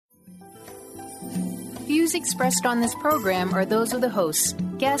views expressed on this program are those of the hosts,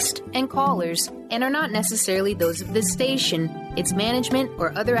 guests, and callers, and are not necessarily those of this station, its management,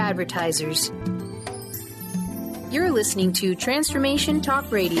 or other advertisers. You're listening to Transformation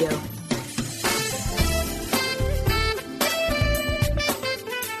Talk Radio.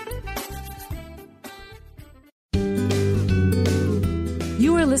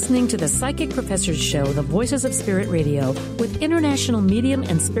 You are listening to the Psychic Professors Show, The Voices of Spirit Radio, with international medium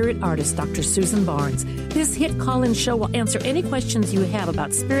and spirit artist Dr. Susan Barnes. This hit call-in show will answer any questions you have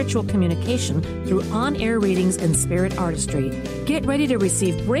about spiritual communication through on-air readings and spirit artistry. Get ready to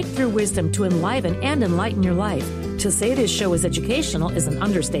receive breakthrough wisdom to enliven and enlighten your life. To say this show is educational is an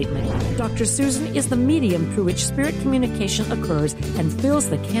understatement. Dr. Susan is the medium through which spirit communication occurs and fills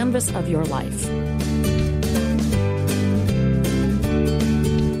the canvas of your life.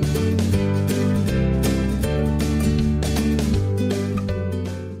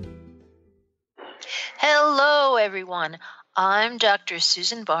 Hello, everyone. I'm Dr.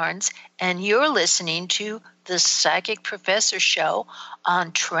 Susan Barnes, and you're listening to the Psychic Professor Show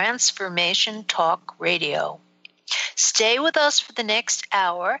on Transformation Talk Radio. Stay with us for the next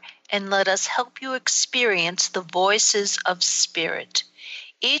hour and let us help you experience the voices of spirit.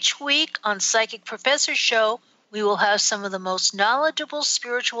 Each week on Psychic Professor Show, we will have some of the most knowledgeable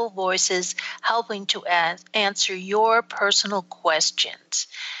spiritual voices helping to answer your personal questions.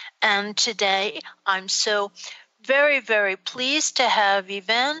 And today, I'm so very, very pleased to have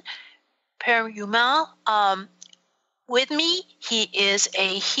Yvan Perumal with me. He is a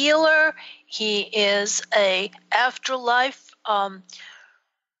healer. He is a afterlife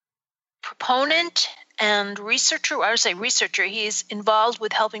proponent and researcher. I would say researcher. He's involved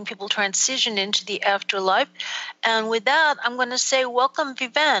with helping people transition into the afterlife. And with that, I'm going to say welcome,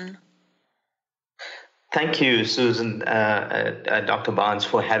 Yvan. Thank you, Susan, Dr. Barnes,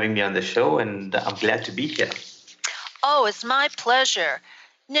 for having me on the show, and I'm glad to be here. Oh, it's my pleasure.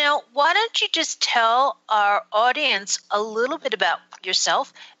 Now, why don't you just tell our audience a little bit about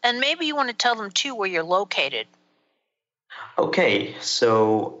yourself, and maybe you want to tell them, too, where you're located. Okay,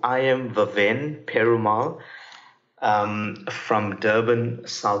 so I am Yvan Perumal from Durban,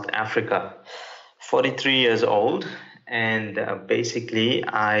 South Africa, 43 years old, and basically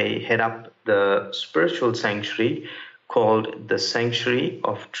I head up the spiritual sanctuary called the Sanctuary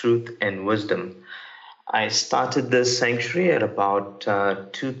of Truth and Wisdom. I started this sanctuary at about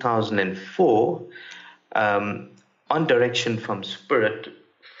 2004 on direction from Spirit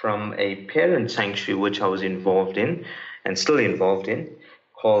from a parent sanctuary which I was involved in and still involved in,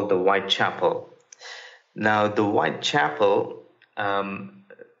 called the White Chapel. Now, the White Chapel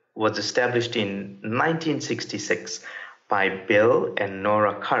was established in 1966 by Bill and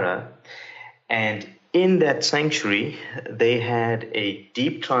Nora Curra. And in that sanctuary, they had a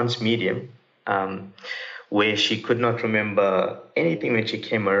deep trance medium where she could not remember anything when she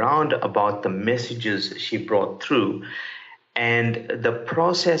came around about the messages she brought through. And the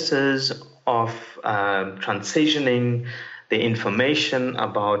processes of transitioning the information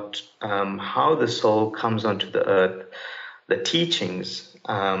about how the soul comes onto the earth, the teachings,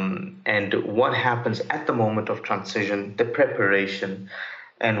 and what happens at the moment of transition, the preparation,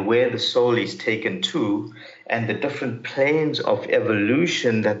 and where the soul is taken to, and the different planes of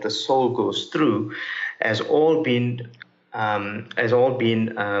evolution that the soul goes through, has all been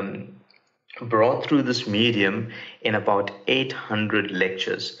brought through this medium in about 800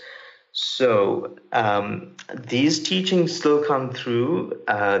 lectures. So these teachings still come through.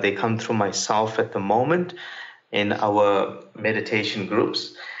 They come through myself at the moment in our meditation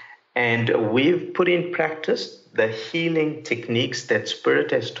groups, and we've put in practice the healing techniques that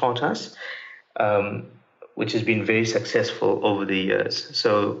Spirit has taught us, which has been very successful over the years.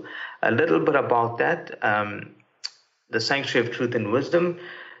 So a little bit about that. The Sanctuary of Truth and Wisdom,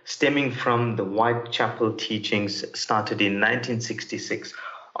 stemming from the White Chapel teachings, started in 1966.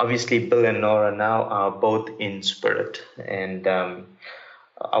 Obviously, Bill and Nora now are both in Spirit, and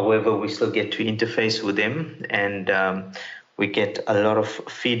however, we still get to interface with them, and we get a lot of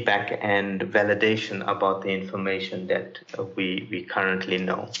feedback and validation about the information that we currently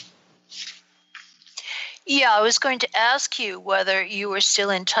know. Yeah, I was going to ask you whether you were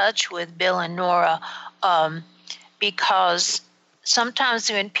still in touch with Bill and Nora, because sometimes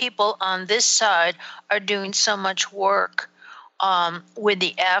when people on this side are doing so much work with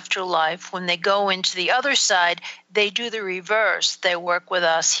the afterlife, when they go into the other side, they do the reverse. They work with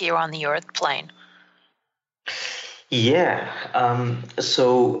us here on the earth plane. Yeah.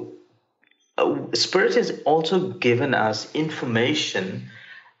 So Spirit has also given us information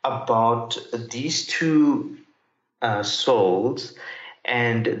about these two souls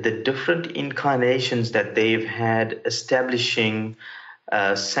and the different incarnations that they've had establishing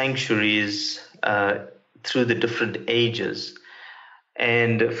sanctuaries through the different ages.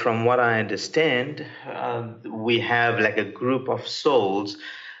 And from what I understand, we have like a group of souls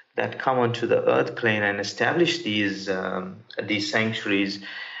that come onto the earth plane and establish these sanctuaries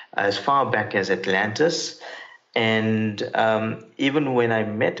as far back as Atlantis. And even when I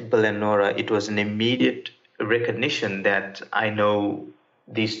met Bill and Nora, it was an immediate recognition that I know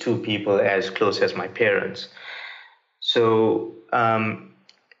these two people as close as my parents. So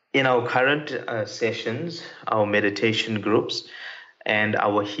in our current sessions, our meditation groups, and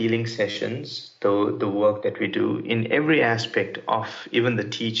our healing sessions, the work that we do in every aspect of even the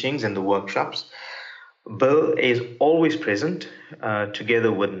teachings and the workshops, Bill is always present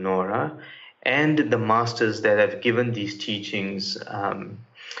together with Nora and the masters that have given these teachings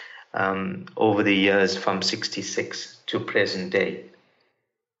over the years from 66 to present day.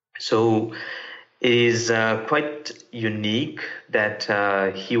 So it is quite unique that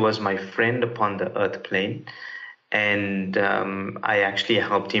he was my friend upon the earth plane. And I actually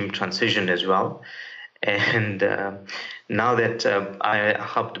helped him transition as well. And now that I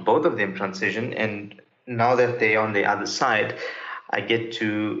helped both of them transition, and now that they're on the other side, I get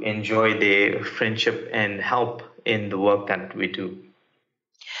to enjoy their friendship and help in the work that we do.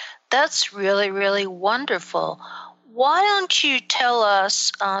 That's really, really wonderful. Why don't you tell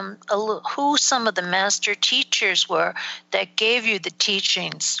us who some of the master teachers were that gave you the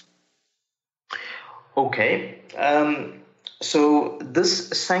teachings? Okay, so this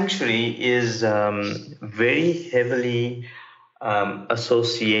sanctuary is very heavily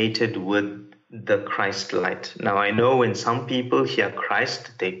associated with the Christ light. Now, I know when some people hear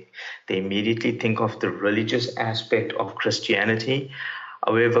Christ, they immediately think of the religious aspect of Christianity.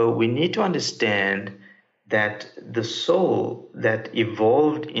 However, we need to understand that the soul that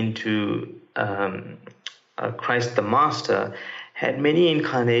evolved into Christ the Master had many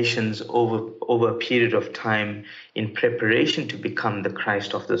incarnations over a period of time in preparation to become the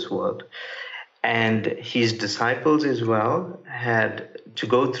Christ of this world. And his disciples as well had to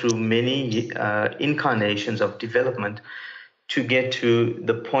go through many incarnations of development to get to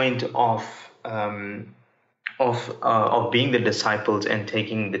the point of being the disciples and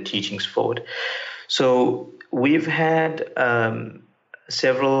taking the teachings forward. So we've had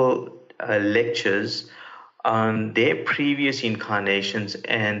several lectures on their previous incarnations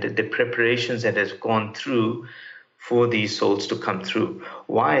and the preparations that has gone through for these souls to come through.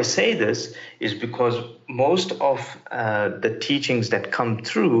 Why I say this is because most of the teachings that come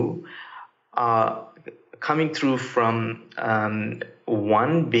through are coming through from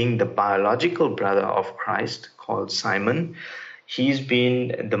one being the biological brother of Christ called Simon. He's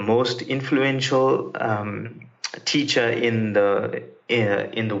been the most influential teacher in the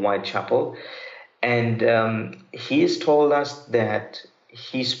Whitechapel. And he has told us that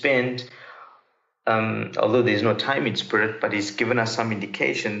he spent, although there's no time in spirit, but he's given us some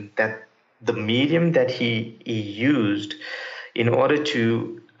indication that the medium that he used in order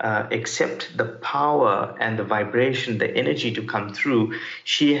to accept the power and the vibration, the energy to come through,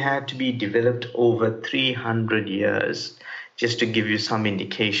 she had to be developed over 300 years, just to give you some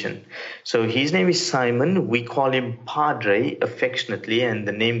indication. So his name is Simon. We call him Padre affectionately, and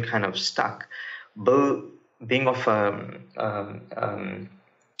the name kind of stuck. Bill, being of a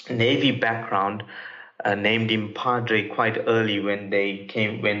Navy background, named him Padre quite early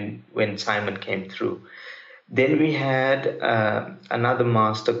when Simon came through. Then we had another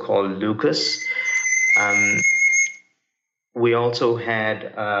master called Lucas. We also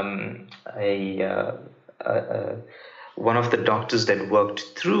had one of the doctors that worked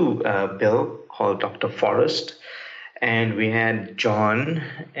through Bill called Dr. Forrest. And we had John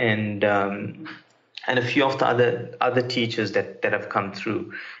and a few of the other teachers that have come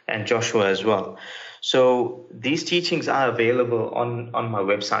through, and Joshua as well. So these teachings are available on my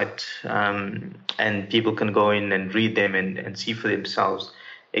website, and people can go in and read them and see for themselves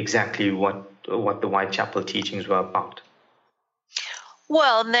exactly what the Whitechapel teachings were about.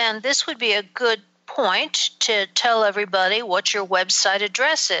 Well, then this would be a good point to tell everybody what your website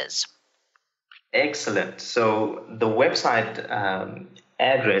address is. Excellent. So the website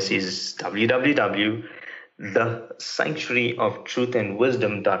address is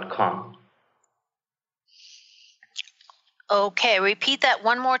www.thesanctuaryoftruthandwisdom.com. Okay, repeat that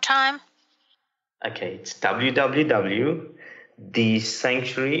one more time. Okay, it's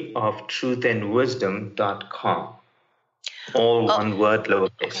www.thesanctuaryoftruthandwisdom.com. All one word,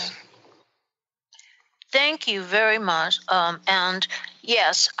 lowercase. Okay. Thank you very much. And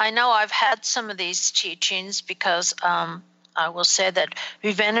yes, I know I've had some of these teachings because I will say that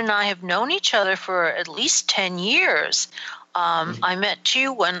Vivian and I have known each other for at least 10 years. I met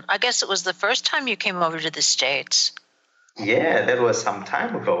you when, I guess it was the first time you came over to the States. Yeah, that was some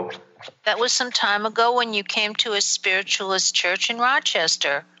time ago. That was some time ago when you came to a spiritualist church in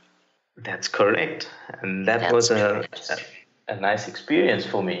Rochester. That's correct. And that was a nice experience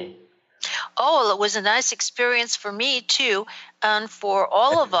for me. Oh, well, it was a nice experience for me, too, and for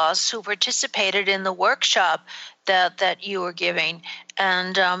all of us who participated in the workshop that you were giving.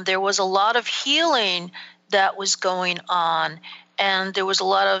 And there was a lot of healing that was going on, and there was a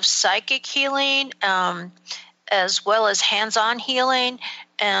lot of psychic healing as well as hands-on healing,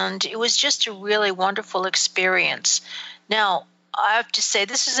 and it was just a really wonderful experience. Now, I have to say,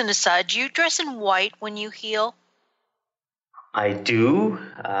 this is an aside, do you dress in white when you heal? I do.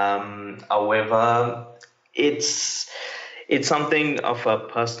 However, it's something of a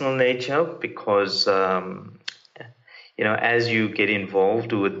personal nature because, as you get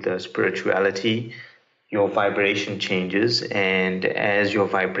involved with the spirituality, your vibration changes. And as your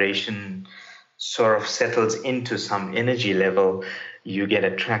vibration sort of settles into some energy level, you get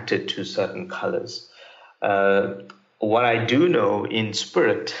attracted to certain colors. What I do know in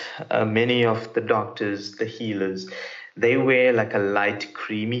spirit, many of the doctors, the healers, they wear like a light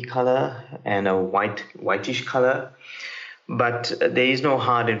creamy color and a whitish color, but there is no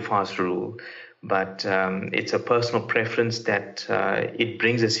hard and fast rule. But it's a personal preference that it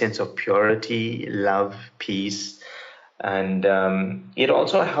brings a sense of purity, love, peace, and it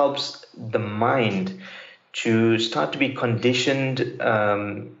also helps the mind to start to be conditioned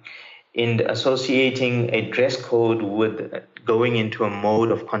in associating a dress code with going into a mode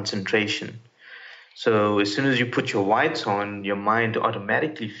of concentration. So as soon as you put your whites on, your mind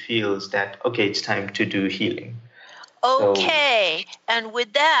automatically feels that, okay, it's time to do healing. Okay, and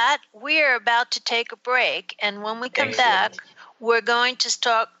with that, we're about to take a break. And when we come back, we're going to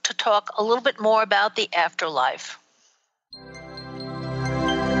start to talk a little bit more about the afterlife.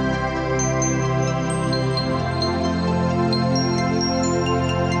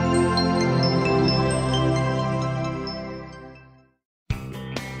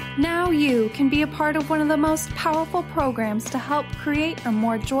 Now you can be a part of one of the most powerful programs to help create a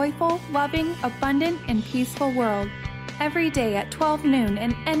more joyful, loving, abundant, and peaceful world. Every day at 12 noon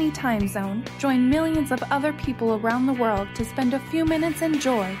in any time zone, join millions of other people around the world to spend a few minutes in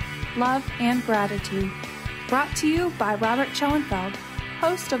joy, love, and gratitude. Brought to you by Robert Schoenfeld,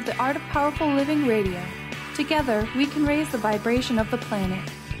 host of the Art of Powerful Living Radio. Together, we can raise the vibration of the planet.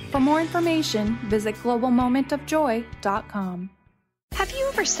 For more information, visit globalmomentofjoy.com. Have you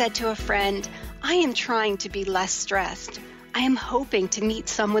ever said to a friend, I am trying to be less stressed. I am hoping to meet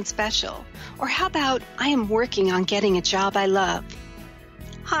someone special. Or how about, I am working on getting a job I love.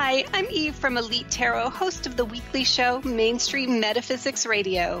 Hi, I'm Eve from Elite Tarot, host of the weekly show Mainstream Metaphysics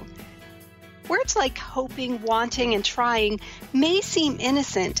Radio. Words like hoping, wanting, and trying may seem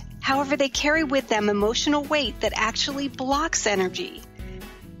innocent. However, they carry with them emotional weight that actually blocks energy.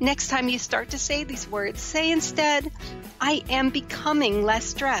 Next time you start to say these words, say instead, I am becoming less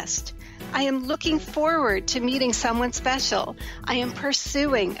stressed. I am looking forward to meeting someone special. I am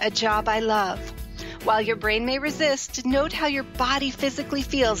pursuing a job I love. While your brain may resist, note how your body physically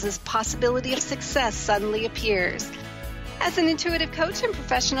feels as possibility of success suddenly appears. As an intuitive coach and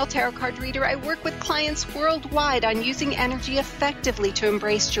professional tarot card reader, I work with clients worldwide on using energy effectively to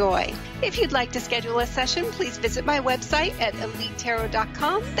embrace joy. If you'd like to schedule a session, please visit my website at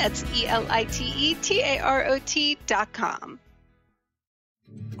elitetarot.com. That's ELITETAROT.com.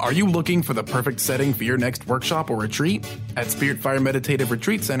 Are you looking for the perfect setting for your next workshop or retreat? At Spirit Fire Meditative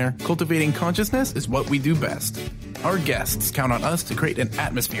Retreat Center, cultivating consciousness is what we do best. Our guests count on us to create an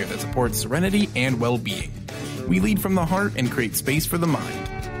atmosphere that supports serenity and well-being. We lead from the heart and create space for the mind.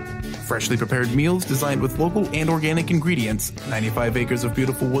 Freshly prepared meals designed with local and organic ingredients, 95 acres of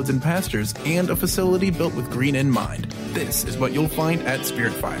beautiful woods and pastures, and a facility built with green in mind. This is what you'll find at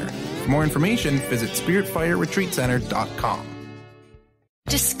Spirit Fire. For more information, visit spiritfireretreatcenter.com.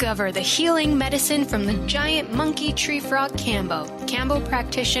 Discover the healing medicine from the giant monkey tree frog Kambo. Kambo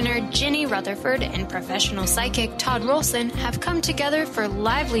practitioner Ginny Rutherford and professional psychic Todd Rolson have come together for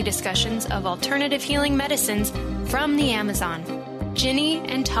lively discussions of alternative healing medicines from the Amazon. Ginny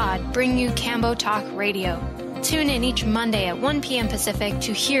and Todd bring you Kambo Talk Radio. Tune in each Monday at 1 p.m. Pacific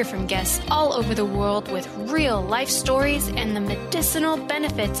to hear from guests all over the world with real life stories and the medicinal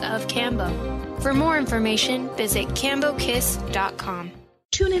benefits of Kambo. For more information, visit KamboKiss.com.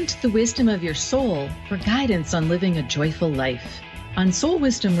 Tune into the wisdom of your soul for guidance on living a joyful life. On Soul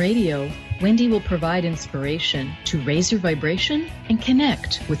Wisdom Radio, Wendy will provide inspiration to raise your vibration and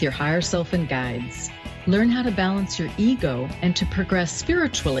connect with your higher self and guides. Learn how to balance your ego and to progress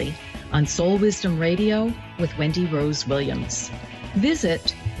spiritually on Soul Wisdom Radio with Wendy Rose Williams.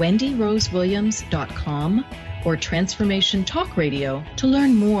 Visit wendyrosewilliams.com or Transformation Talk Radio to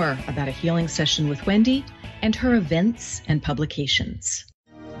learn more about a healing session with Wendy and her events and publications.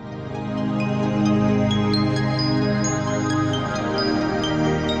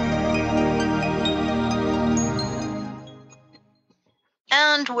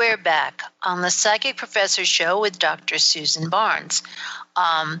 And we're back on the Psychic Professor Show with Dr. Susan Barnes.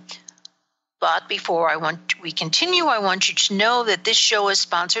 But before we continue, I want you to know that this show is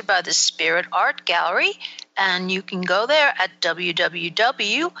sponsored by the Spirit Art Gallery, and you can go there at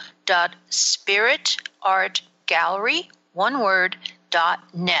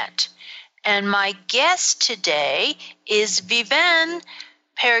www.spiritartgallery.net. And my guest today is Viven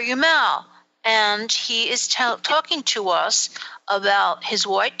Perumal, and he is talking to us about his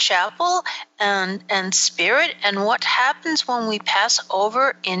Whitechapel and spirit and what happens when we pass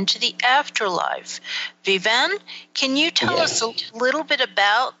over into the afterlife. Viven, can you tell us a little bit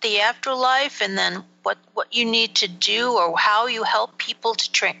about the afterlife and then what you need to do or how you help people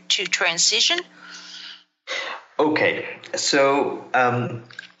to transition? Okay, so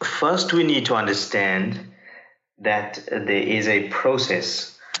first we need to understand that there is a process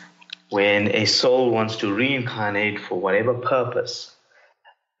when a soul wants to reincarnate for whatever purpose.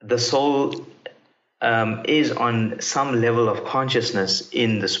 The soul is on some level of consciousness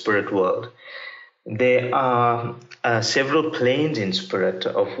in the spirit world. There are several planes in spirit,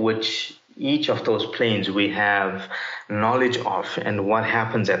 of which each of those planes we have knowledge of and what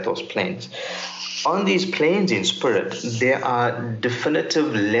happens at those planes. On these planes in spirit, there are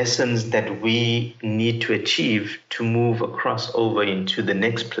definitive lessons that we need to achieve to move across over into the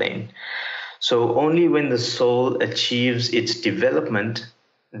next plane. So only when the soul achieves its development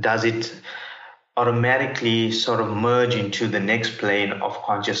does it automatically sort of merge into the next plane of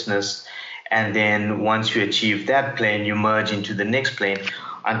consciousness. And then once you achieve that plane, you merge into the next plane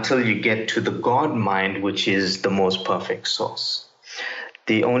until you get to the God mind, which is the most perfect source.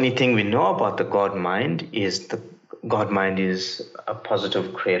 The only thing we know about the God mind is the God mind is a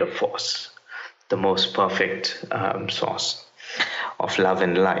positive creative force, the most perfect source of love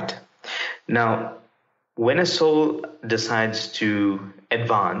and light. Now, when a soul decides to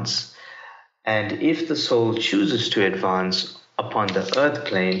advance, and if the soul chooses to advance upon the earth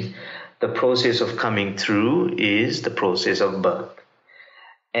plane, the process of coming through is the process of birth.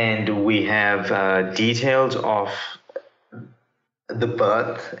 And we have details of the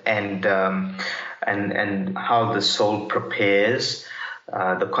birth and how the soul prepares,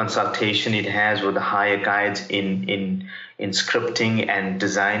 the consultation it has with the higher guides in scripting and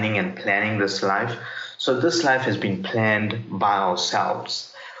designing and planning this life. So this life has been planned by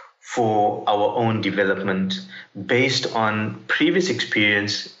ourselves for our own development based on previous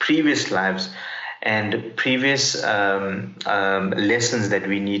experience, previous lives, and previous lessons that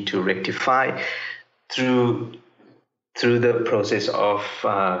we need to rectify through the process of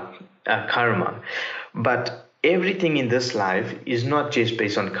karma. But everything in this life is not just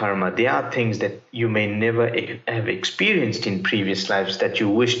based on karma. There are things that you may never have experienced in previous lives that you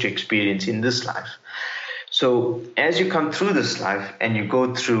wish to experience in this life. So as you come through this life and you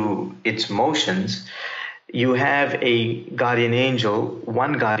go through its motions, you have a guardian angel,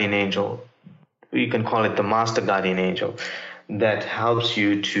 one guardian angel, you can call it the master guardian angel, that helps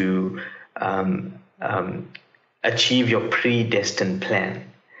you to achieve your predestined plan.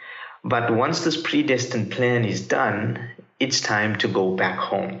 But once this predestined plan is done, it's time to go back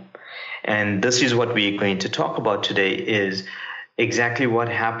home. And this is what we're going to talk about today, is exactly what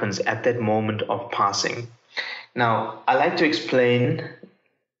happens at that moment of passing. Now, I like to explain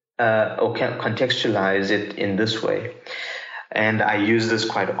or contextualize it in this way, and I use this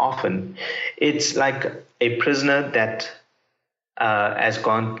quite often. It's like a prisoner that has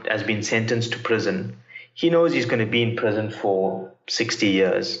been sentenced to prison. He knows he's going to be in prison for 60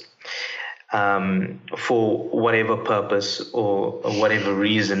 years for whatever purpose or whatever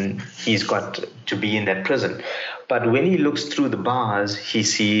reason he's got to be in that prison. But when he looks through the bars, he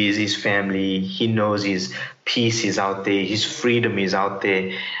sees his family, he knows his peace is out there, his freedom is out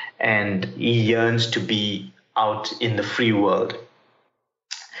there, and he yearns to be out in the free world.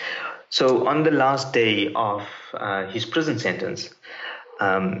 So on the last day of his prison sentence,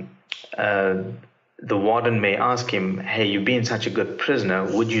 the warden may ask him, hey, you've been such a good prisoner,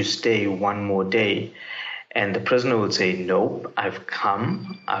 would you stay one more day? And the prisoner will say, nope, I've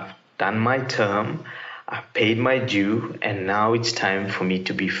come, I've done my term, I've paid my due, and now it's time for me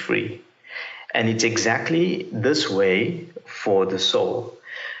to be free. And it's exactly this way for the soul.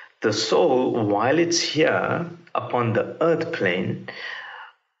 The soul, while it's here upon the earth plane,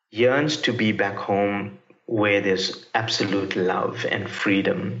 yearns to be back home where there's absolute love and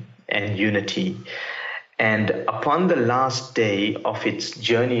freedom and unity. And upon the last day of its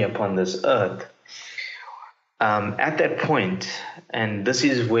journey upon this earth, at that point, and this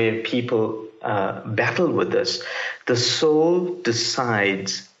is where people battle with this, the soul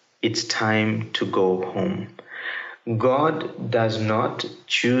decides it's time to go home. God does not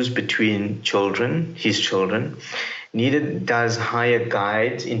choose between children, his children, neither does higher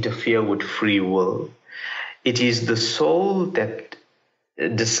guides interfere with free will. It is the soul that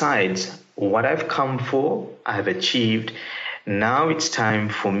decides, what I've come for, I've achieved. Now it's time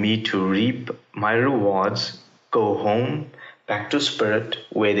for me to reap my rewards, go home, back to spirit,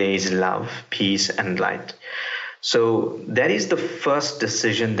 where there is love, peace, and light. So that is the first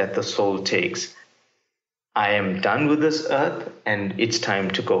decision that the soul takes. I am done with this earth and it's time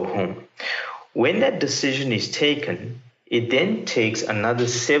to go home. When that decision is taken, it then takes another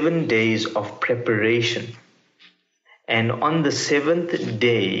 7 days of preparation. And on the 7th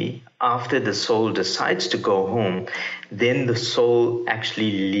day, after the soul decides to go home, then the soul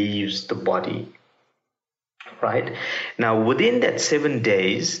actually leaves the body. Right? Now, within that 7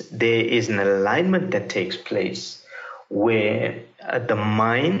 days, there is an alignment that takes place where the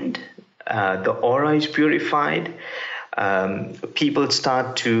mind, the aura is purified. People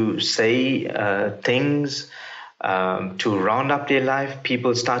start to say things to round up their life.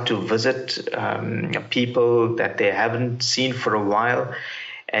 People start to visit people that they haven't seen for a while.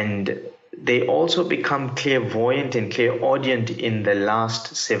 And they also become clairvoyant and clairaudient in the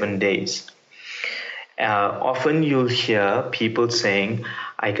last 7 days. Often you'll hear people saying,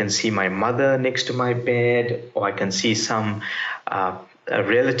 I can see my mother next to my bed, or I can see some a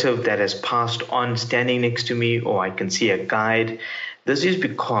relative that has passed on standing next to me, or I can see a guide. This is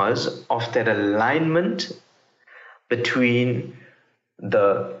because of that alignment between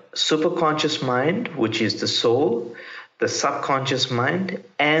the superconscious mind, which is the soul, the subconscious mind,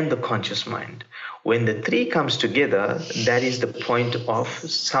 and the conscious mind. When the three comes together, that is the point of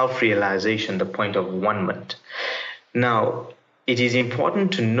self-realization, the point of one-ment. Now, it is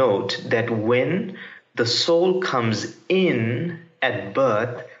important to note that when the soul comes in at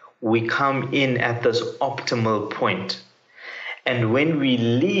birth, we come in at this optimal point. And when we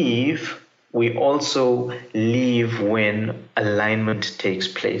leave, we also leave when alignment takes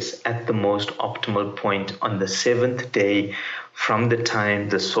place at the most optimal point on the 7th day from the time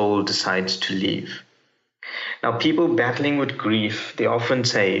the soul decides to leave. Now, people battling with grief, they often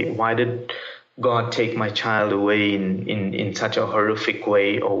say, why did God take my child away in such a horrific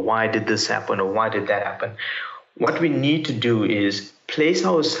way? Or why did this happen? Or why did that happen? What we need to do is place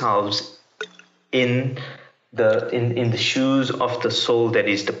ourselves in the shoes of the soul that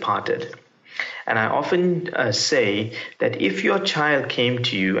is departed. And I often say that if your child came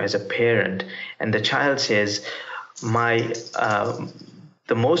to you as a parent and the child says,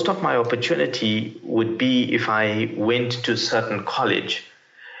 the most of my opportunity would be if I went to a certain college.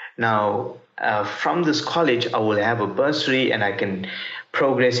 Now, from this college, I will have a bursary and I can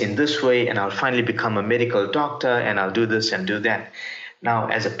progress in this way, and I'll finally become a medical doctor, and I'll do this and do that. Now,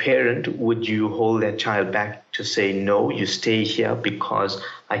 as a parent, would you hold that child back to say, no, you stay here because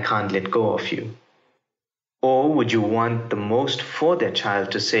I can't let go of you? Or would you want the most for that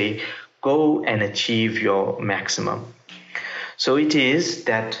child to say, go and achieve your maximum? So it is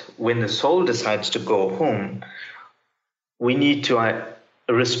that when the soul decides to go home, we need to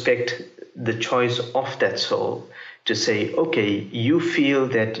respect the choice of that soul to say, okay, you feel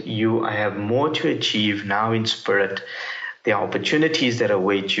that you have more to achieve now in spirit. There are opportunities that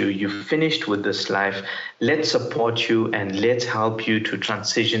await you. You've finished with this life. Let's support you and let's help you to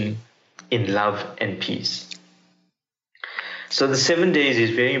transition in love and peace. So the 7 days is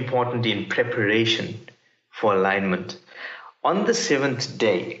very important in preparation for alignment. On the 7th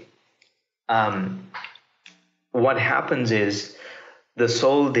day, what happens is the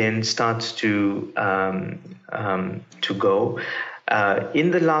soul then starts to go.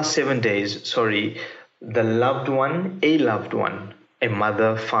 In the last 7 days, the loved one, a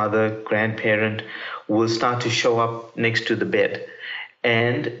mother, father, grandparent, will start to show up next to the bed.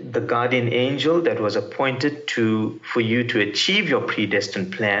 And the guardian angel that was appointed for you to achieve your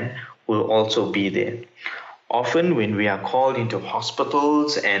predestined plan will also be there. Often when we are called into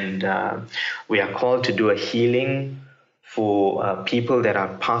hospitals and we are called to do a healing for people that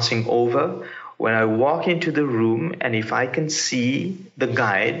are passing over, when I walk into the room and if I can see the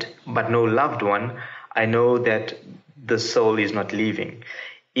guide but no loved one, I know that the soul is not leaving.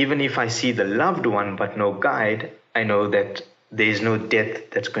 Even if I see the loved one but no guide, I know that There is no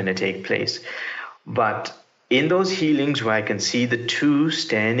death that's going to take place. But in those healings where I can see the two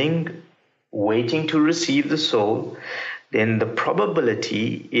standing, waiting to receive the soul, then the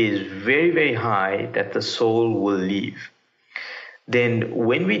probability is very, very high that the soul will leave. Then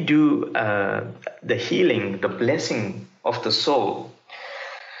when we do the healing, the blessing of the soul,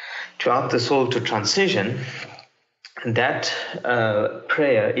 to help the soul to transition, that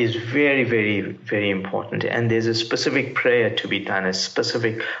prayer is very, very, very important. And there's a specific prayer to be done, a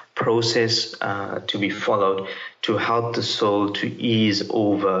specific process to be followed to help the soul to ease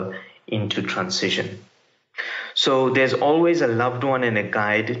over into transition. So there's always a loved one and a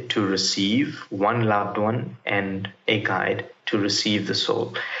guide to receive, one loved one and a guide to receive the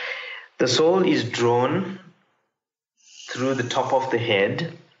soul. The soul is drawn through the top of the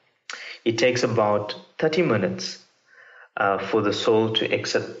head. It takes about 30 minutes for the soul to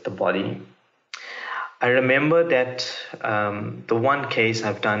exit the body. I remember that the one case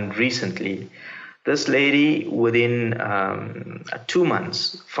I've done recently, this lady, within 2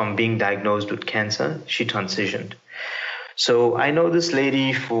 months from being diagnosed with cancer, she transitioned. So I know this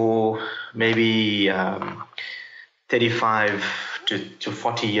lady for maybe 35 to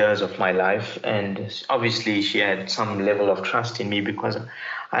 40 years of my life, and obviously she had some level of trust in me because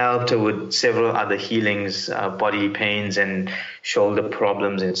I helped her with several other healings, body pains and shoulder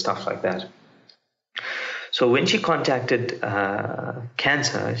problems and stuff like that. So when she contacted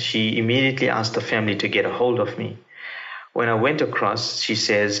cancer, she immediately asked the family to get a hold of me. When I went across, she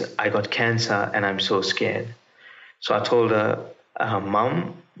says, I got cancer and I'm so scared. So I told her,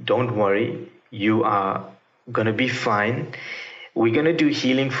 Mom, don't worry. You are going to be fine. We're going to do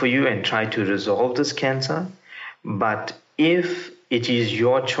healing for you and try to resolve this cancer. But if it is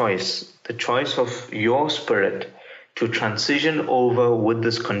your choice, the choice of your spirit to transition over with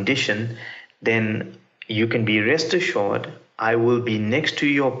this condition, then you can be rest assured I will be next to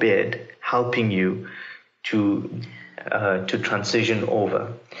your bed helping you to transition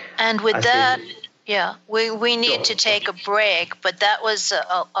over. And with we need to take a break, but that was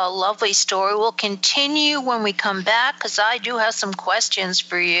a lovely story. We'll continue when we come back because I do have some questions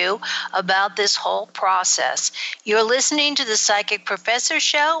for you about this whole process. You're listening to the Psychic Professor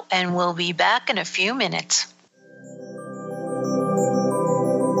Show, and we'll be back in a few minutes.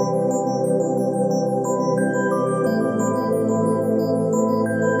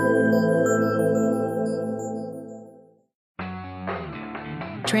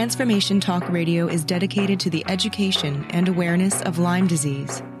 Transformation Talk Radio is dedicated to the education and awareness of Lyme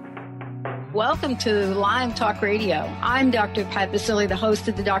disease. Welcome to Lyme Talk Radio. I'm Dr. Pat Baccili, the host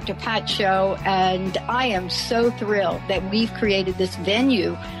of the Dr. Pat Show, and I am so thrilled that we've created this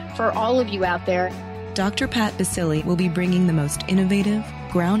venue for all of you out there. Dr. Pat Baccili will be bringing the most innovative,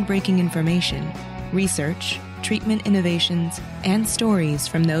 groundbreaking information, research, treatment innovations, and stories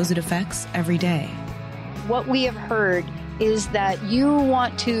from those it affects every day. What we have heard is that you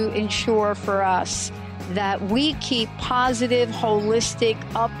want to ensure for us that we keep positive, holistic,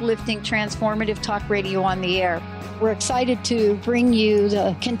 uplifting, transformative talk radio on the air. We're excited to bring you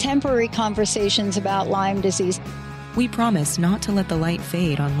the contemporary conversations about Lyme disease. We promise not to let the light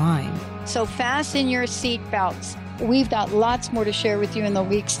fade on Lyme. So fasten your seatbelts. We've got lots more to share with you in the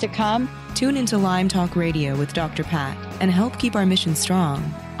weeks to come. Tune into Lyme Talk Radio with Dr. Pat and help keep our mission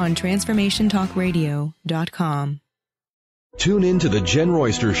strong on TransformationTalkRadio.com. Tune in to The Jen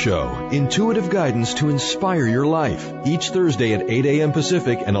Royster Show, intuitive guidance to inspire your life, each Thursday at 8 a.m.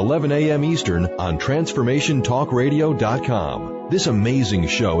 Pacific and 11 a.m. Eastern on TransformationTalkRadio.com. This amazing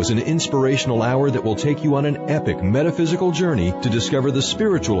show is an inspirational hour that will take you on an epic metaphysical journey to discover the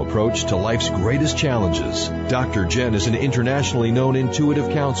spiritual approach to life's greatest challenges. Dr. Jen is an internationally known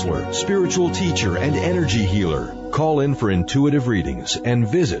intuitive counselor, spiritual teacher, and energy healer. Call in for intuitive readings and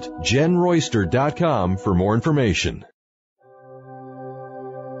visit JenRoyster.com for more information.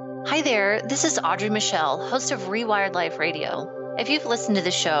 Hi there, this is Audrey Michelle, host of Rewired Life Radio. If you've listened to the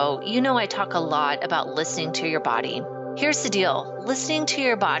show, you know I talk a lot about listening to your body. Here's the deal. Listening to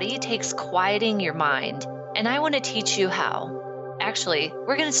your body takes quieting your mind, and I want to teach you how. Actually,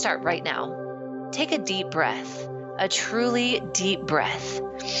 we're going to start right now. Take a deep breath, a truly deep breath,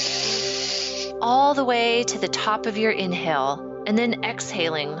 all the way to the top of your inhale, and then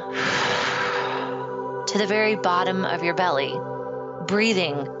exhaling to the very bottom of your belly.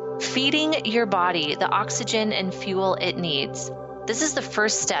 Breathing, feeding your body the oxygen and fuel it needs. This is the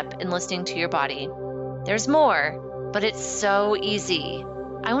first step in listening to your body. There's more, but it's so easy.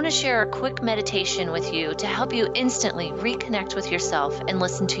 I want to share a quick meditation with you to help you instantly reconnect with yourself and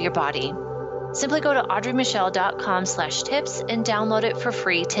listen to your body. Simply go to audreymichelle.com/tips and download it for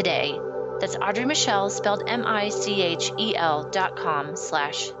free today. That's Audrey Michelle, spelled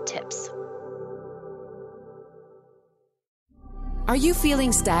MICHEL.com/tips. Are you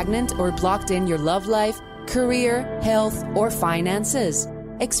feeling stagnant or blocked in your love life, career, health, or finances?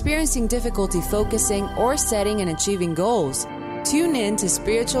 Experiencing difficulty focusing or setting and achieving goals? Tune in to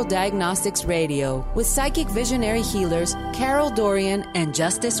Spiritual Diagnostics Radio with psychic visionary healers Carol Dorian and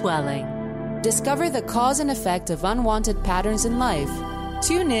Justice Welling. Discover the cause and effect of unwanted patterns in life.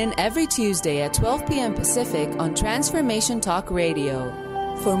 Tune in every Tuesday at 12 p.m. Pacific on Transformation Talk Radio.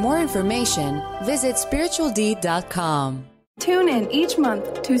 For more information, visit spiritualdeed.com. Tune in each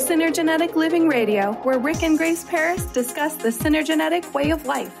month to Synergenetic Living Radio, where Rick and Grace Paris discuss the synergenetic way of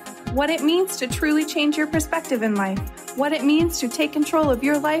life, what it means to truly change your perspective in life, what it means to take control of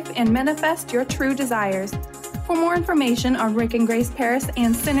your life and manifest your true desires. For more information on Rick and Grace Paris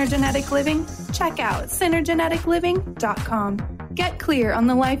and Synergenetic Living, check out synergeneticliving.com. Get clear on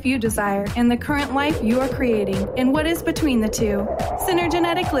the life you desire and the current life you are creating and what is between the two.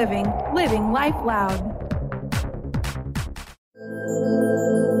 Synergenetic Living, living life loud.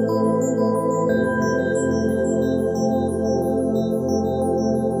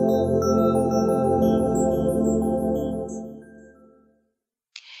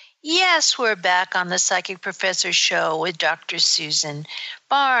 Yes, we're back on the Psychic Professor Show with Dr. Susan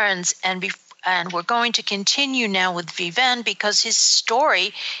Barnes, and we're going to continue now with Viven because his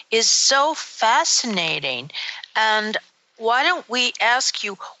story is so fascinating. And why don't we ask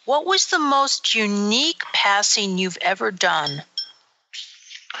you, what was the most unique passing you've ever done?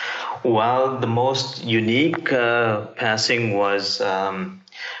 Well, the most unique passing was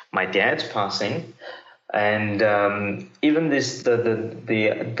my dad's passing. And even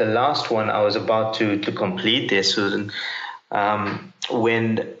the last one I was about to complete there, Susan,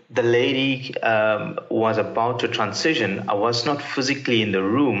 when the lady was about to transition, I was not physically in the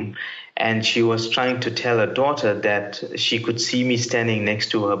room, and she was trying to tell her daughter that she could see me standing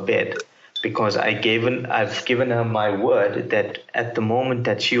next to her bed, because I've given her my word that at the moment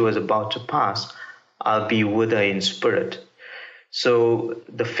that she was about to pass, I'll be with her in spirit. So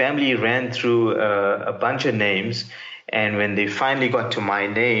the family ran through a bunch of names, and when they finally got to my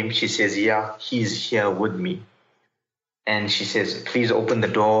name, she says, yeah, he's here with me. And she says, please open the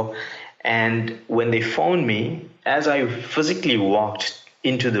door. And when they phoned me, as I physically walked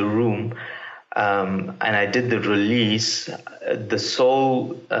into the room and I did the release, the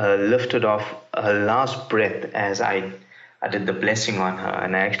soul lifted off her last breath as I did the blessing on her.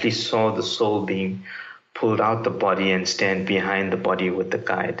 And I actually saw the soul being pulled out the body and stand behind the body with the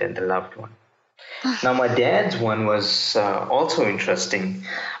guide and the loved one. Now, my dad's one was also interesting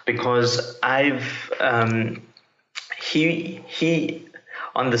because he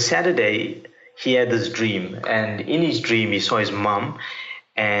on the Saturday, he had this dream, and in his dream, he saw his mom,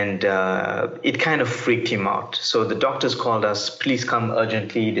 and it kind of freaked him out. So the doctors called us, please come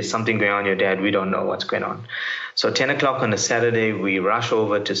urgently. There's something going on, your dad. We don't know what's going on. So 10 o'clock on a Saturday, we rush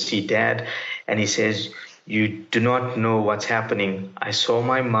over to see Dad, and he says, you do not know what's happening. I saw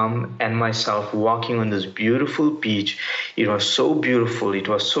my mom and myself walking on this beautiful beach. It was so beautiful. It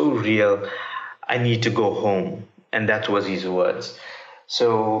was so real. I need to go home. And that was his words.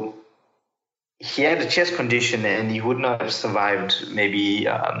 So he had a chest condition, and he would not have survived maybe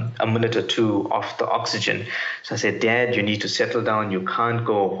a minute or two off the oxygen. So I said, Dad, you need to settle down. You can't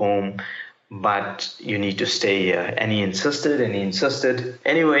go home, but you need to stay here. And he insisted and he insisted.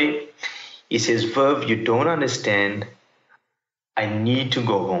 Anyway, he says, Verv, you don't understand. I need to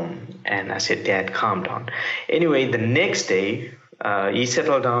go home. And I said, Dad, calm down. Anyway, the next day, he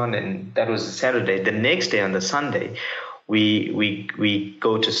settled down, and that was Saturday. The next day, on the Sunday, we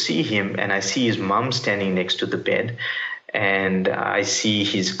go to see him, and I see his mom standing next to the bed, and I see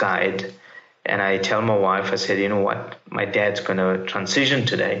his guide, and I tell my wife, I said, you know what, my dad's going to transition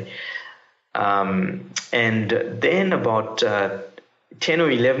today. And then about 10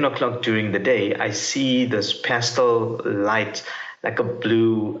 or 11 o'clock during the day, I see this pastel light, like a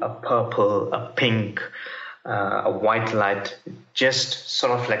blue, a purple, a pink, a white light, just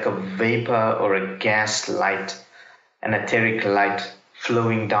sort of like a vapor or a gas light, an etheric light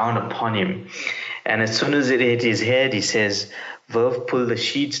flowing down upon him. And as soon as it hit his head, he says, Verv, pull the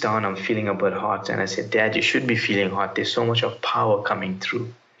sheets down. I'm feeling a bit hot. And I said, Dad, you should be feeling hot. There's so much of power coming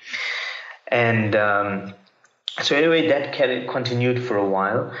through. And so anyway, that continued for a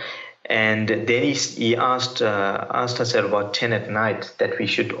while. And then he asked us at about 10 at night that we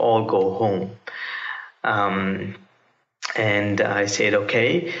should all go home. And I said,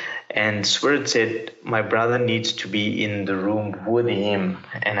 okay. And Spirit said, my brother needs to be in the room with him.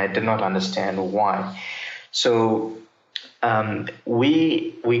 And I did not understand why. So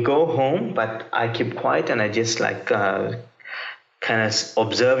we go home, but I keep quiet and I just kind of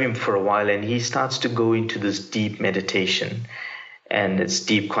observe him for a while, and he starts to go into this deep meditation and it's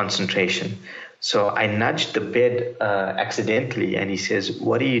deep concentration. So I nudged the bed accidentally, and he says,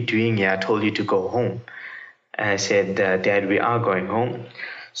 "What are you doing here? I told you to go home." And I said, "Dad, we are going home."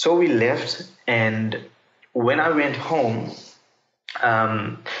 So we left, and when I went home,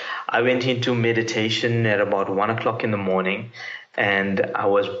 I went into meditation at about 1 o'clock in the morning, and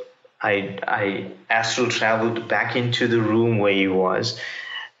I astral traveled back into the room where he was,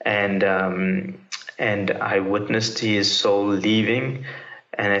 and I witnessed his soul leaving.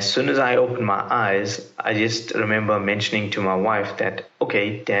 And as soon as I opened my eyes, I just remember mentioning to my wife that,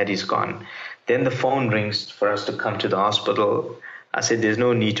 okay, Dad is gone. Then the phone rings for us to come to the hospital. I said, there's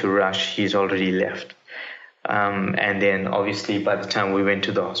no need to rush. He's already left. And then obviously by the time we went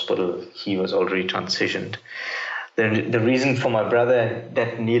to the hospital, he was already transitioned. The reason for my brother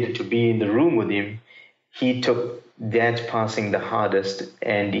that needed to be in the room with him, he took Dad's passing the hardest,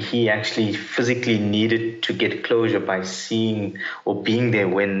 and he actually physically needed to get closure by seeing or being there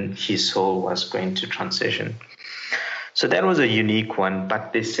when his soul was going to transition. So that was a unique one,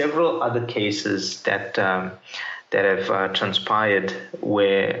 but there's several other cases that have transpired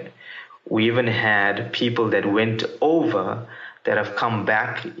where we even had people that went over that have come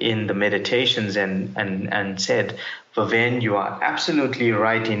back in the meditations and said, "Vaven, you are absolutely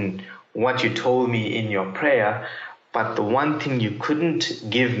right in what you told me in your prayer, but the one thing you couldn't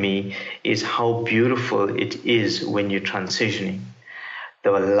give me is how beautiful it is when you're transitioning.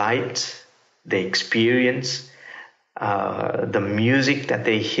 The light, the experience, the music that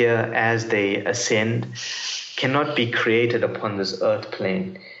they hear as they ascend cannot be created upon this earth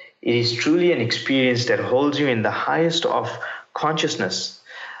plane. It is truly an experience that holds you in the highest of consciousness,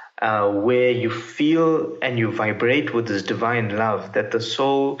 where you feel and you vibrate with this divine love that the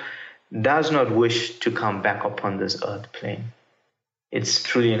soul does not wish to come back upon this earth plane. It's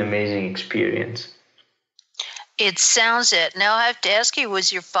truly an amazing experience." It sounds it. Now I have to ask you,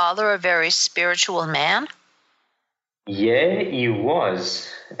 was your father a very spiritual man? Yeah, he was.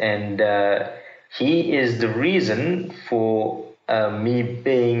 And he is the reason for me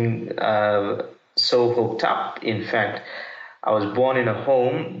being so hooked up. In fact, I was born in a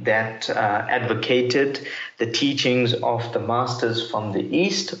home that advocated the teachings of the masters from the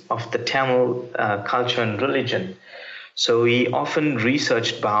East of the Tamil culture and religion. So he often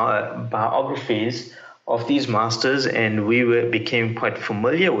researched biographies of these masters, and we became quite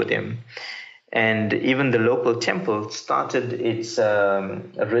familiar with them. And even the local temple started its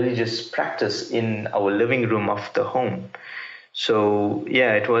religious practice in our living room of the home. So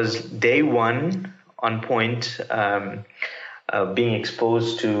yeah, it was day one on point, being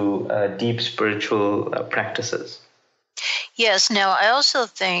exposed to deep spiritual practices. Yes. Now, I also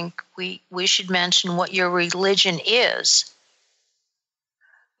think we should mention what your religion is.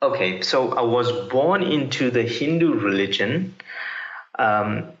 Okay, so I was born into the Hindu religion.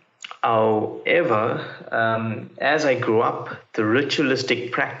 However, as I grew up, the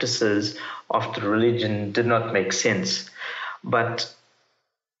ritualistic practices of the religion did not make sense. But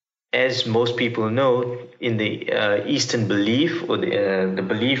as most people know, in the Eastern belief, or the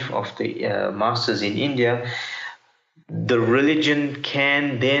belief of the masters in India, the religion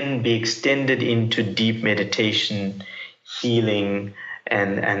can then be extended into deep meditation, healing,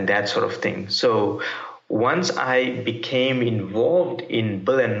 and that sort of thing. So once I became involved in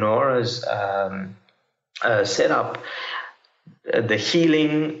Bill and Nora's setup, the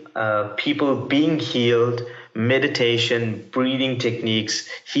healing, people being healed, meditation, breathing techniques,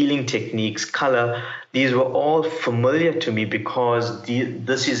 healing techniques, color, these were all familiar to me because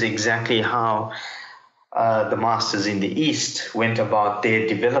this is exactly how the masters in the East went about their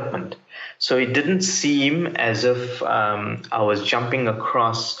development. So it didn't seem as if I was jumping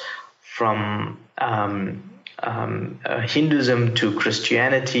across from Hinduism to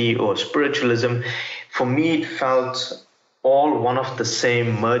Christianity or spiritualism. For me, it felt all one of the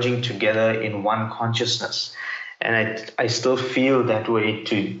same, merging together in one consciousness. And I still feel that way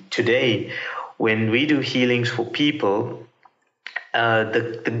today. When we do healings for people,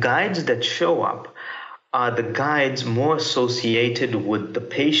 the guides that show up are the guides more associated with the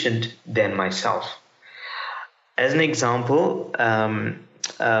patient than myself. As an example,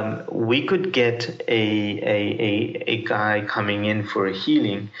 we could get a guy coming in for a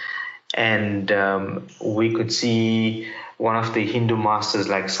healing, and we could see one of the Hindu masters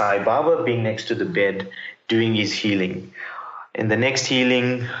like Sai Baba being next to the bed doing his healing. In the next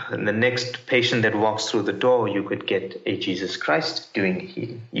healing, in the next patient that walks through the door, you could get a Jesus Christ doing a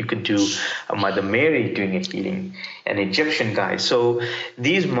healing. You could do a Mother Mary doing a healing, an Egyptian guide. So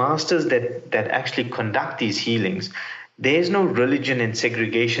these masters that actually conduct these healings, there's no religion and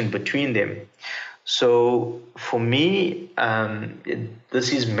segregation between them. So for me,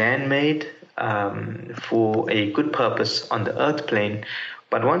 this is man-made for a good purpose on the earth plane.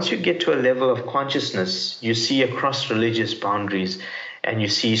 But once you get to a level of consciousness, you see across religious boundaries, and you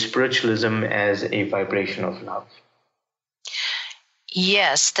see spiritualism as a vibration of love.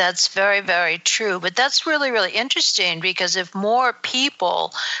 Yes, that's very, very true. But that's really, really interesting, because if more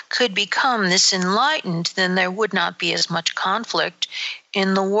people could become this enlightened, then there would not be as much conflict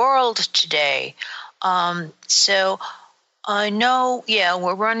in the world today. So I know,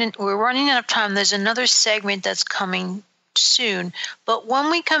 we're running out of time. There's another segment that's coming soon. But when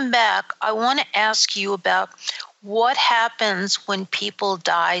we come back, I want to ask you about what happens when people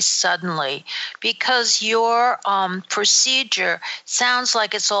die suddenly, because your procedure sounds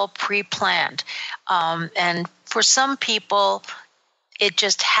like it's all pre-planned. And for some people, it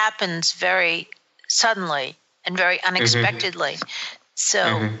just happens very suddenly and very unexpectedly.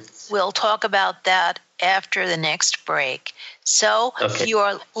 So we'll talk about that after the next break. So you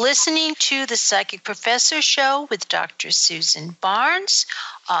are listening to the Psychic Professor Show with Dr. Susan Barnes.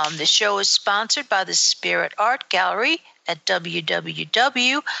 The show is sponsored by the Spirit Art Gallery at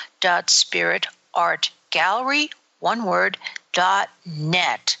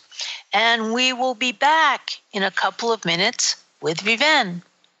www.spiritartgallery.net. And we will be back in a couple of minutes with Viven.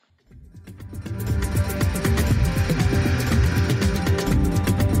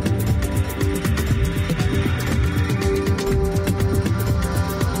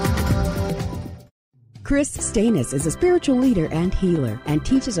 Chris Stanis is a spiritual leader and healer and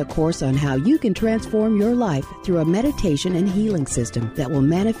teaches a course on how you can transform your life through a meditation and healing system that will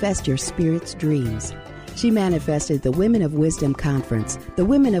manifest your spirit's dreams. She manifested the Women of Wisdom Conference, the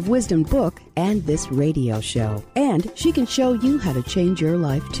Women of Wisdom book, and this radio show. And she can show you how to change your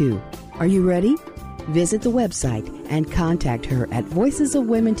life too. Are you ready? Visit the website and contact her at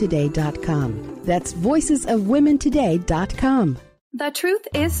voicesofwomentoday.com. That's voicesofwomentoday.com. The Truth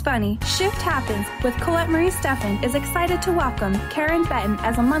is Funny. Shift Happens with Colette Marie Steffen is excited to welcome Karen Benton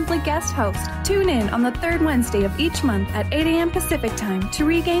as a monthly guest host. Tune in on the third Wednesday of each month at 8 a.m. Pacific Time to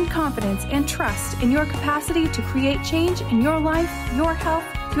regain confidence and trust in your capacity to create change in your life, your health,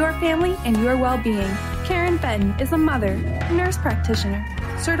 your family, and your well-being. Karen Benton is a mother, nurse practitioner,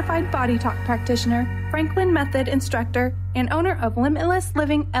 certified body talk practitioner, Franklin Method instructor, and owner of Limitless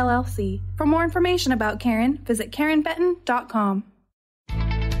Living LLC. For more information about Karen, visit KarenBenton.com.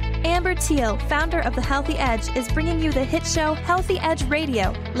 Amber Teal, founder of The Healthy Edge, is bringing you the hit show Healthy Edge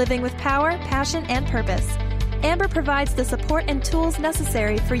Radio, living with power, passion, and purpose. Amber provides the support and tools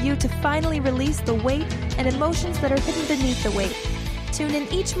necessary for you to finally release the weight and emotions that are hidden beneath the weight. Tune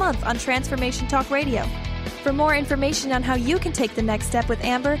in each month on Transformation Talk Radio. For more information on how you can take the next step with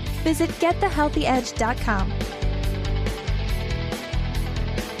Amber, visit getthehealthyedge.com.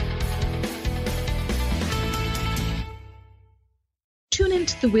 Tune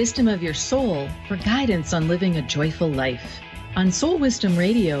into the wisdom of your soul for guidance on living a joyful life. On Soul Wisdom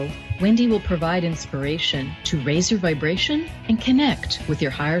Radio, Wendy will provide inspiration to raise your vibration and connect with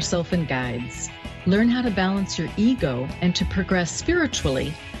your higher self and guides. Learn how to balance your ego and to progress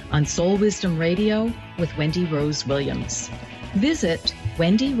spiritually on Soul Wisdom Radio with Wendy Rose Williams. Visit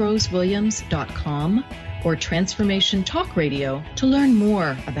wendyrosewilliams.com or Transformation Talk Radio to learn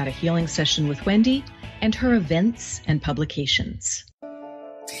more about a healing session with Wendy and her events and publications.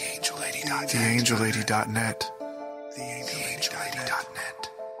 TheAngelLady.net.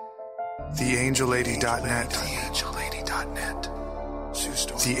 TheAngelLady.net. TheAngelLady.net.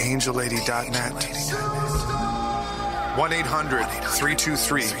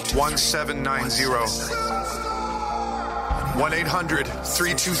 1-800-323-1790.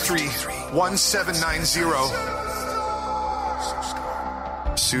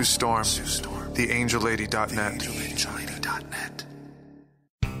 1-800-323-1790. Sue Storm. TheAngelLady.net.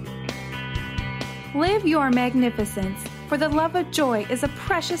 Live your magnificence, for the love of joy is a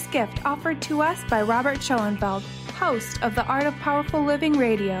precious gift offered to us by Robert Schoenfeld, host of the Art of Powerful Living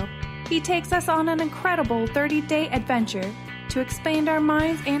Radio. He takes us on an incredible 30-day adventure to expand our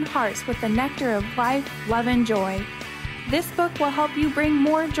minds and hearts with the nectar of life, love, and joy. This book will help you bring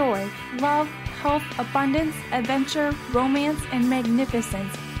more joy, love, health, abundance, adventure, romance, and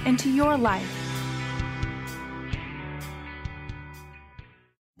magnificence into your life.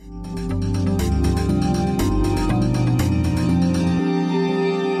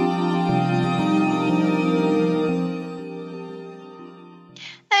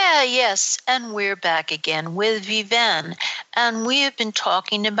 Yes, and we're back again with Viven, and we have been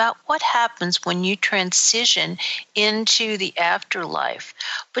talking about what happens when you transition into the afterlife.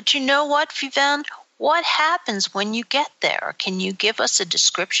 But you know what, Viven? What happens when you get there? Can you give us a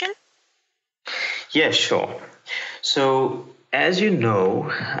description? Yeah, sure. So, as you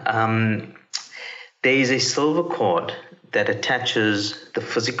know, there is a silver cord that attaches the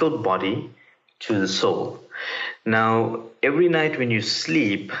physical body to the soul. Now, every night when you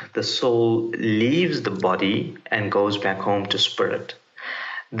sleep, the soul leaves the body and goes back home to spirit.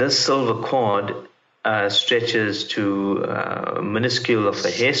 This silver cord stretches to minuscule of a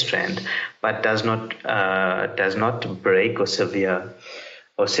hair strand, but does not break or sever.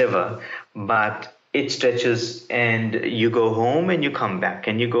 But it stretches, and you go home and you come back,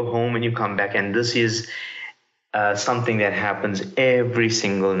 and you go home and you come back, and this is something that happens every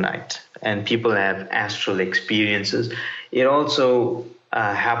single night, and people have astral experiences. It also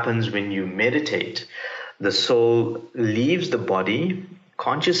happens when you meditate. The soul leaves the body,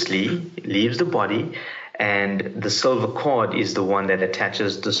 consciously leaves the body, and the silver cord is the one that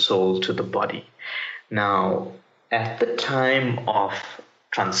attaches the soul to the body. Now, at the time of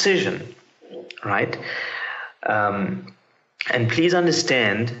transition, right, and please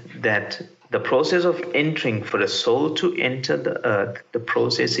understand that the process of entering, for a soul to enter the earth, the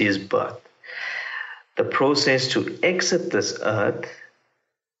process is birth. The process to exit this earth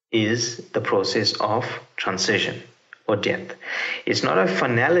is the process of transition or death. It's not a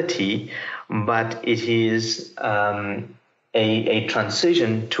finality, but it is a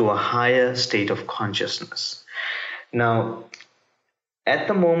transition to a higher state of consciousness. Now, at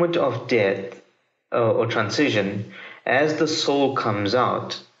the moment of death or transition, as the soul comes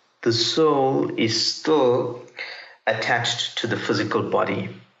out, the soul is still attached to the physical body.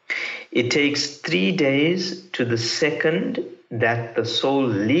 It takes 3 days to the second that the soul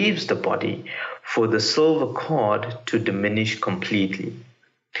leaves the body for the silver cord to diminish completely.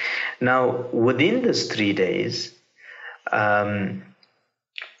 Now, within this 3 days,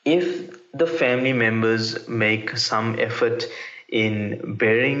 if the family members make some effort in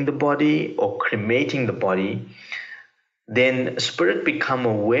burying the body or cremating the body, then spirit become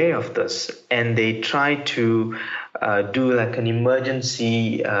aware of this, and they try to do like an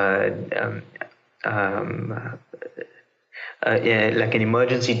emergency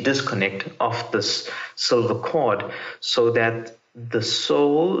disconnect of this silver cord, so that the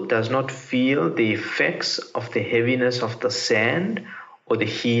soul does not feel the effects of the heaviness of the sand or the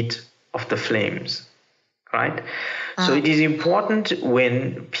heat of the flames, right? So it is important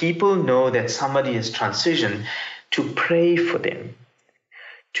when people know that somebody has transitioned to pray for them,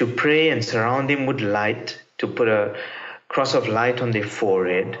 to pray and surround them with light, to put a cross of light on their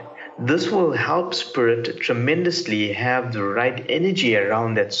forehead. This will help spirit tremendously have the right energy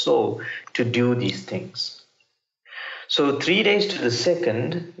around that soul to do these things. So 3 days to the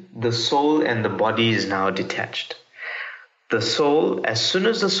second, the soul and the body is now detached. The soul, as soon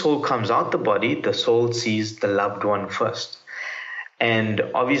as the soul comes out the body, the soul sees the loved one first. And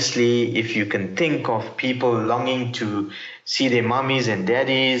obviously, if you can think of people longing to see their mummies and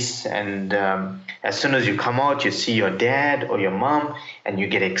daddies, and as soon as you come out, you see your dad or your mom, and you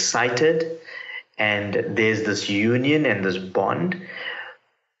get excited, and there's this union and this bond,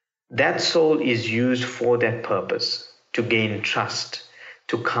 that soul is used for that purpose, to gain trust,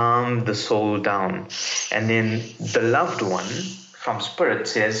 to calm the soul down. And then the loved one from spirit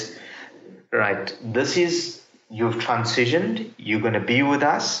says, right, this is, you've transitioned, you're going to be with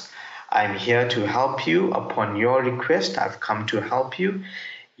us. I'm here to help you. Upon your request, I've come to help you.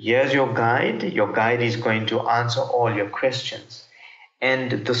 Here's your guide. Your guide is going to answer all your questions.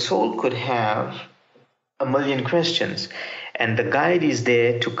 And the soul could have 1,000,000 questions. And the guide is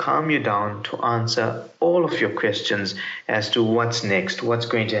there to calm you down, to answer all of your questions as to what's next, what's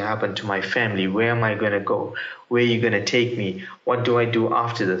going to happen to my family, where am I going to go, where are you going to take me, what do I do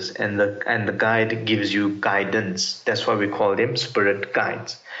after this? And the guide gives you guidance. That's why we call them spirit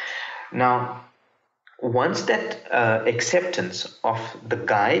guides. Now, once that acceptance of the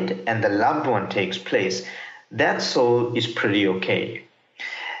guide and the loved one takes place, that soul is pretty okay.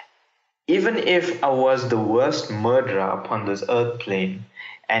 Even if I was the worst murderer upon this earth plane,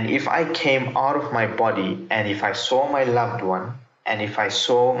 and if I came out of my body, and if I saw my loved one, and if I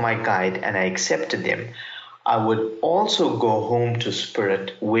saw my guide and I accepted them, I would also go home to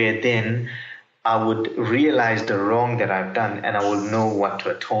spirit, where then I would realize the wrong that I've done, and I will know what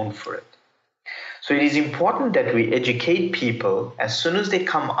to atone for it. So it is important that we educate people as soon as they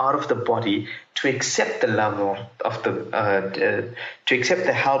come out of the body to accept the love of to accept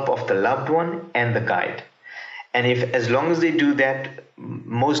the help of the loved one and the guide. And as long as they do that,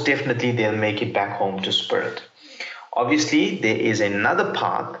 most definitely they'll make it back home to spirit. Obviously, there is another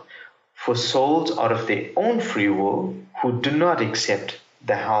path for souls out of their own free will who do not accept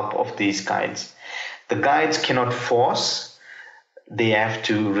the help of these guides. The guides cannot force, they have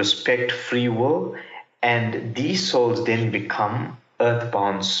to respect free will, and these souls then become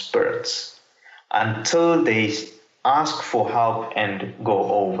earthbound spirits until they ask for help and go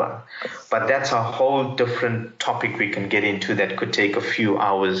over. But that's a whole different topic we can get into that could take a few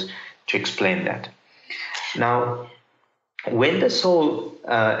hours to explain that. Now, when the soul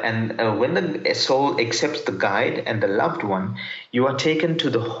when the soul accepts the guide and the loved one, you are taken to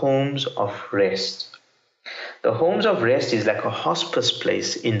the homes of rest. The homes of rest is like a hospice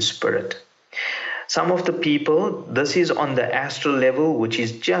place in spirit. Some of the people, this is on the astral level, which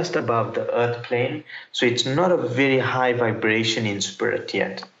is just above the earth plane, so it's not a very high vibration in spirit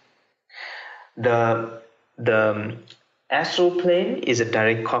yet. The astral plane is a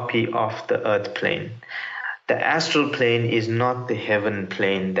direct copy of the earth plane. The astral plane is not the heaven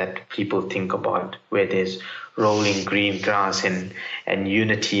plane that people think about, where there's rolling green grass and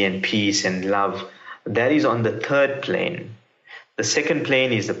unity and peace and love. That is on the third plane. The second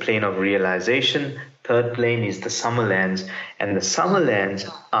plane is the plane of realization. Third plane is the summer lands, and the summer lands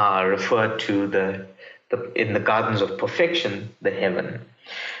are referred to in the gardens of perfection, the heaven.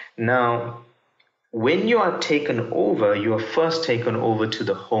 Now, when you are taken over, you are first taken over to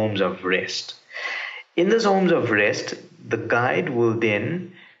the homes of rest. In those homes of rest, the guide will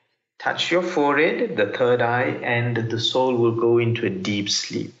then touch your forehead, the third eye, and the soul will go into a deep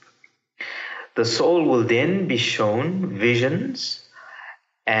sleep. The soul will then be shown visions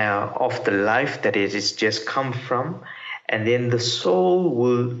of the life that it has just come from, and then the soul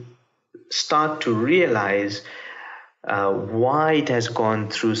will start to realize why it has gone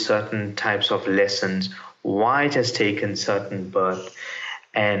through certain types of lessons, why it has taken certain birth.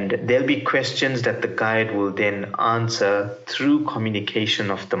 And there'll be questions that the guide will then answer through communication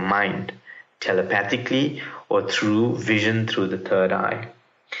of the mind, telepathically or through vision through the third eye.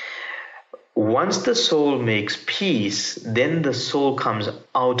 Once the soul makes peace, then the soul comes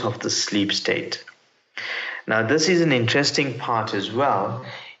out of the sleep state. Now, this is an interesting part as well,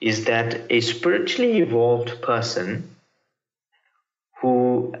 is that a spiritually evolved person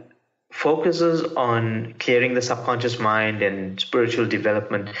who focuses on clearing the subconscious mind and spiritual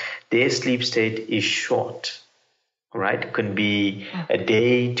development, their sleep state is short, right? It can be a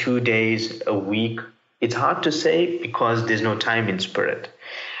day, 2 days, a week. It's hard to say because there's no time in spirit.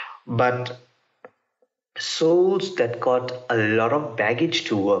 But souls that got a lot of baggage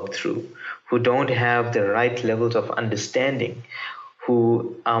to work through, who don't have the right levels of understanding,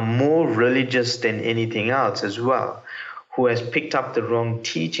 who are more religious than anything else as well, who has picked up the wrong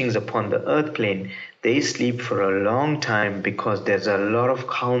teachings upon the earth plane, they sleep for a long time because there's a lot of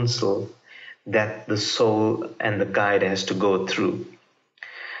counsel that the soul and the guide has to go through.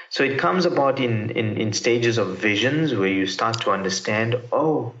 So it comes about in stages of visions where you start to understand,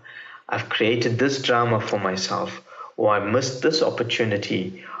 oh, I've created this drama for myself, or I missed this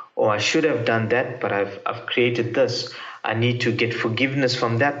opportunity, or I should have done that, but I've created this. I need to get forgiveness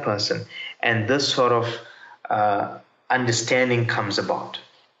from that person. And this sort of understanding comes about.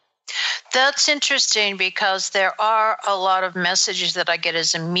 That's interesting because there are a lot of messages that I get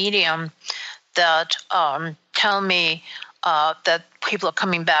as a medium that tell me that people are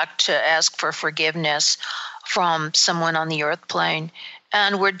coming back to ask for forgiveness from someone on the earth plane.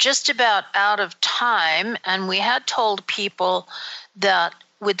 And we're just about out of time, and we had told people that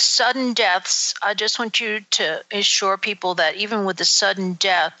with sudden deaths, I just want you to assure people that even with the sudden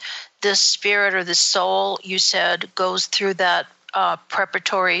death, the spirit or the soul, you said, goes through that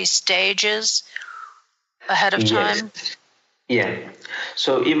preparatory stages ahead of time? Yeah.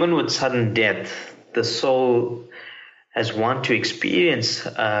 So even with sudden death, the soul has want to experience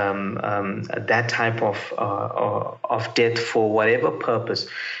that type of death for whatever purpose.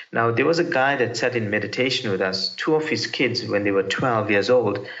 Now, there was a guy that sat in meditation with us. 2 of his kids, when they were 12 years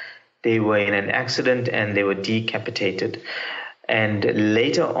old, they were in an accident and they were decapitated. And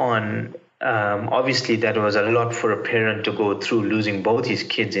later on, obviously that was a lot for a parent to go through, losing both his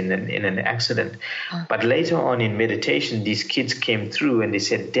kids in an accident. But later on in meditation, these kids came through and they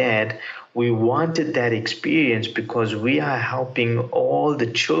said, Dad, we wanted that experience because we are helping all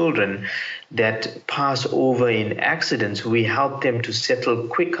the children that pass over in accidents. We help them to settle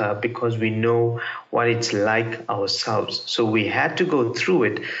quicker because we know what it's like ourselves. So we had to go through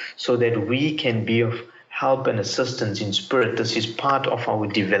it so that we can be of help and assistance in spirit. This is part of our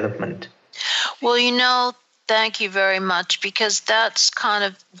development. Well, Thank you very much, because that's kind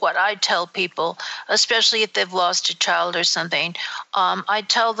of what I tell people, especially if they've lost a child or something. I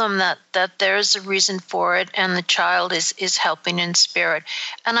tell them that there's a reason for it, and the child is helping in spirit.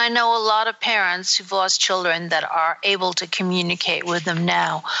 And I know a lot of parents who've lost children that are able to communicate with them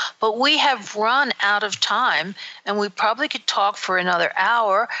now. But we have run out of time, and we probably could talk for another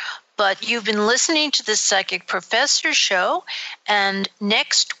hour. But you've been listening to the Psychic Professor Show, and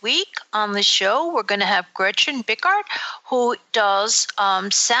next week on the show, we're going to have Gretchen Bickart, who does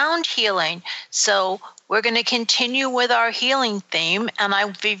sound healing. So we're going to continue with our healing theme.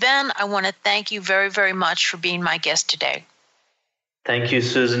 And Vivian, I want to thank you very, very much for being my guest today. Thank you,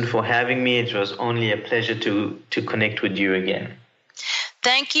 Susan, for having me. It was only a pleasure to connect with you again.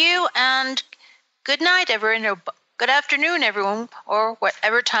 Thank you, and good night, everyone. Good afternoon, everyone, or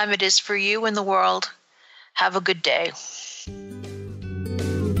whatever time it is for you in the world. Have a good day.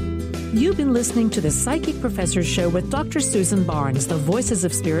 You've been listening to the Psychic Professor Show with Dr. Susan Barnes, the Voices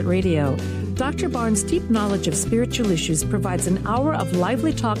of Spirit Radio. Dr. Barnes' deep knowledge of spiritual issues provides an hour of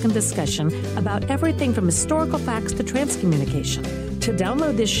lively talk and discussion about everything from historical facts to transcommunication. To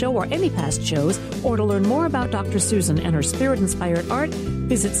download this show or any past shows, or to learn more about Dr. Susan and her spirit-inspired art,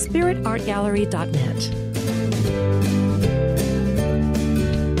 visit spiritartgallery.net.